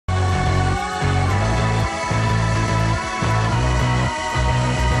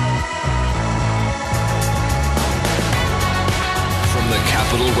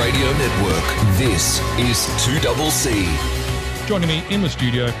Radio Network. This is 2CC. Joining me in the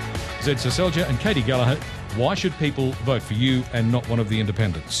studio, Zed Seselja and Katie Gallagher. Why should people vote for you and not one of the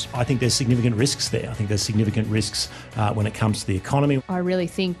independents? I think there's significant risks there. I think there's significant risks when it comes to the economy. I really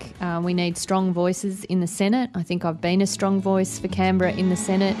think we need strong voices in the Senate. I think I've been a strong voice for Canberra in the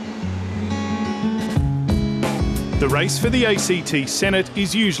Senate. The race for the ACT Senate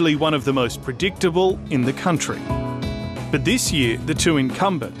is usually one of the most predictable in the country. But this year, the two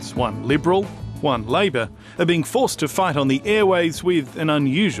incumbents, one Liberal, one Labor, are being forced to fight on the airways with an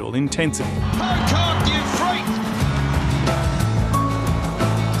unusual intensity. Pocock, you freak!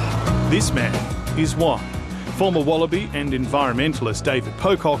 This man is one. Former Wallaby and environmentalist David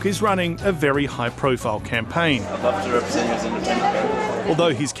Pocock is running a very high-profile campaign. I'd love to represent you as independent.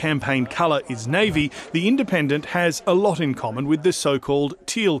 Although his campaign colour is navy, the independent has a lot in common with the so-called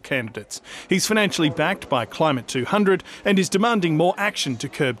teal candidates. He's financially backed by Climate 200 and is demanding more action to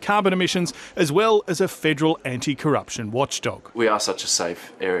curb carbon emissions, as well as a federal anti-corruption watchdog. We are such a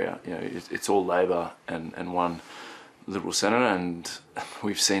safe area. You know, it's all Labor and one Liberal senator, and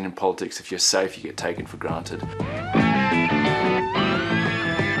we've seen in politics, if you're safe, you get taken for granted.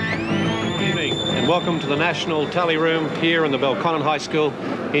 Good evening and welcome to the National Tally Room here in the Belconnen High School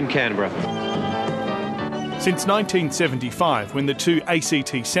in Canberra. Since 1975, when the two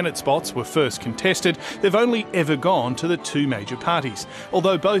ACT Senate spots were first contested, they've only ever gone to the two major parties,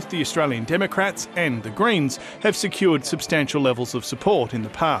 although both the Australian Democrats and the Greens have secured substantial levels of support in the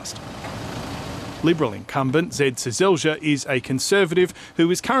past. Liberal incumbent Zed Seselja is a Conservative who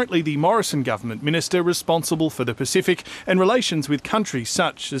is currently the Morrison government minister responsible for the Pacific and relations with countries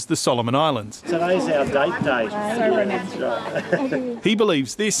such as the Solomon Islands. Today's our date day. He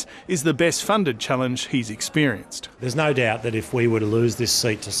believes this is the best funded challenge he's experienced. There's no doubt that if we were to lose this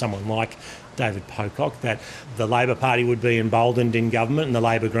seat to someone like David Pocock, that the Labor Party would be emboldened in government and the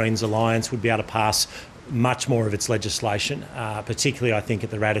Labor-Greens alliance would be able to pass much more of its legislation, particularly I think at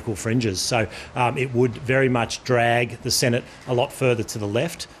the radical fringes. So it would very much drag the Senate a lot further to the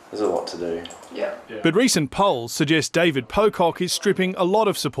left. There's a lot to do. Yeah. But recent polls suggest David Pocock is stripping a lot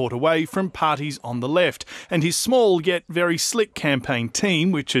of support away from parties on the left, and his small yet very slick campaign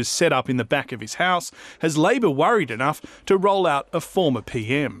team, which is set up in the back of his house, has Labor worried enough to roll out a former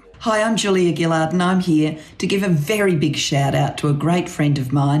PM. Hi, I'm Julia Gillard and I'm here to give a very big shout out to a great friend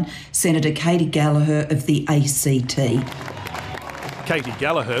of mine, Senator Katie Gallagher of the ACT. Katie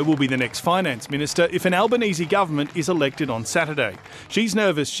Gallagher will be the next finance minister if an Albanese government is elected on Saturday. She's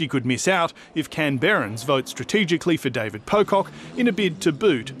nervous she could miss out if Canberrans vote strategically for David Pocock in a bid to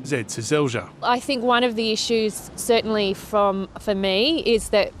boot Zed Seselja. I think one of the issues, certainly for me, is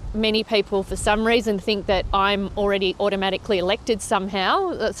that many people for some reason think that I'm already automatically elected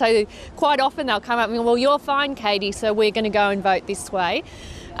somehow. So quite often they'll come up and go, well, you're fine, Katie, so we're going to go and vote this way.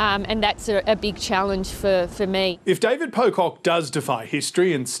 And that's a big challenge for me. If David Pocock does defy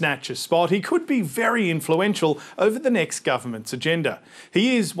history and snatch a spot, he could be very influential over the next government's agenda.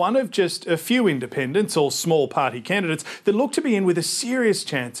 He is one of just a few independents or small party candidates that look to be in with a serious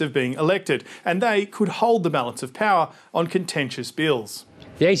chance of being elected, and they could hold the balance of power on contentious bills.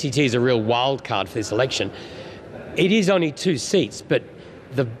 The ACT is a real wild card for this election. It is only 2 seats, but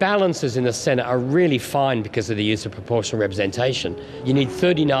the balances in the Senate are really fine because of the use of proportional representation. You need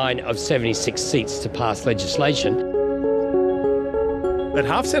 39 of 76 seats to pass legislation. At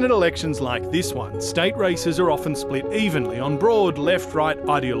half-Senate elections like this one, state races are often split evenly on broad left-right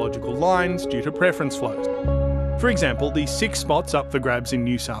ideological lines due to preference flows. For example, the 6 spots up for grabs in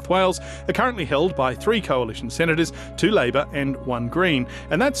New South Wales are currently held by 3 coalition senators, 2 Labor and 1 Green,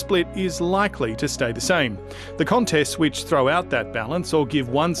 and that split is likely to stay the same. The contests which throw out that balance or give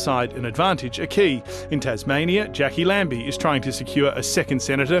one side an advantage are key. In Tasmania, Jackie Lambie is trying to secure a second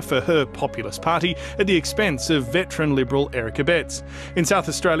senator for her populist party at the expense of veteran Liberal Erica Betts. In South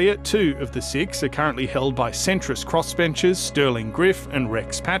Australia, 2 of the 6 are currently held by centrist crossbenchers Sterling Griff and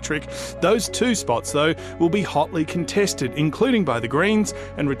Rex Patrick. Those 2 spots, though, will be hotly contested, including by the Greens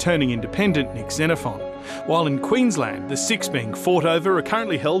and returning independent Nick Xenophon. While in Queensland, the 6 being fought over are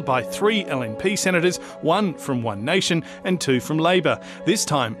currently held by 3 LNP senators, 1 from One Nation and 2 from Labor. This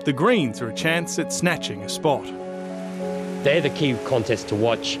time, the Greens are a chance at snatching a spot. They're the key contests to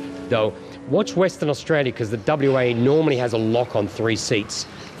watch, though. Watch Western Australia because the WA normally has a lock on 3 seats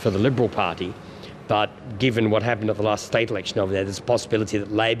for the Liberal Party. But given what happened at the last state election over there, there's a possibility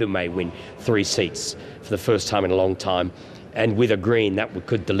that Labor may win 3 seats for the first time in a long time. And with a Green, that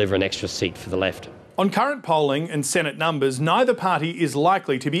could deliver an extra seat for the left. On current polling and Senate numbers, neither party is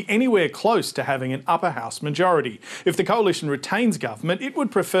likely to be anywhere close to having an upper house majority. If the coalition retains government, it would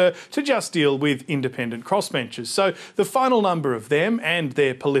prefer to just deal with independent crossbenchers. So the final number of them and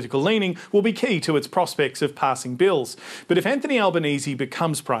their political leaning will be key to its prospects of passing bills. But if Anthony Albanese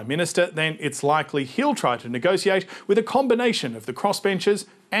becomes Prime Minister, then it's likely he'll try to negotiate with a combination of the crossbenchers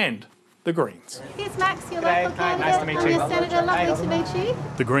and the Greens. Here's Max, your local candidate from your Senator. Lovely to meet you.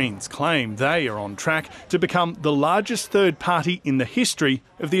 The Greens claim they are on track to become the largest third party in the history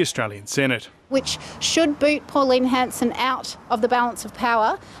of the Australian Senate. Which should boot Pauline Hanson out of the balance of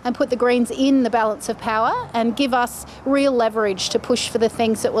power and put the Greens in the balance of power and give us real leverage to push for the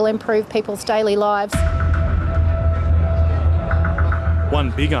things that will improve people's daily lives.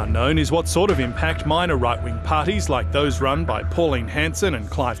 One big unknown is what sort of impact minor right-wing parties like those run by Pauline Hanson and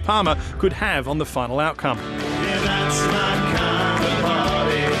Clive Palmer could have on the final outcome.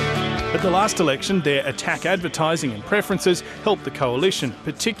 At the last election, their attack advertising and preferences helped the coalition,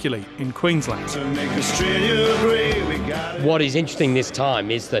 particularly in Queensland. What is interesting this time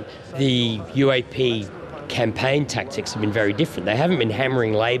is that the UAP campaign tactics have been very different. They haven't been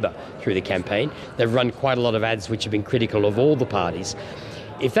hammering Labor through the campaign. They've run quite a lot of ads which have been critical of all the parties.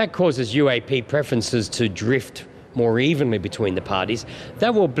 If that causes UAP preferences to drift more evenly between the parties,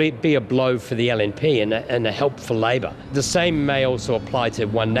 that will be a blow for the LNP and a help for Labor. The same may also apply to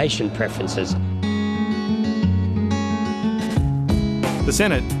One Nation preferences. The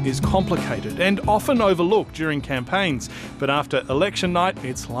Senate is complicated and often overlooked during campaigns, but after election night,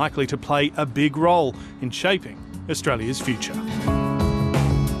 it's likely to play a big role in shaping Australia's future.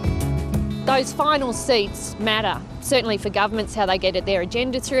 Those final seats matter, certainly for governments, how they get their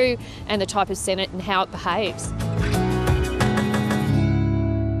agenda through and the type of Senate and how it behaves.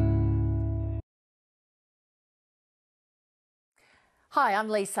 Hi, I'm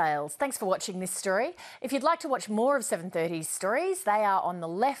Lee Sales. Thanks for watching this story. If you'd like to watch more of 7:30's stories, they are on the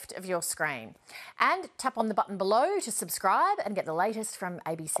left of your screen. And tap on the button below to subscribe and get the latest from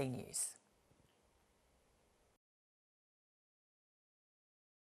ABC News.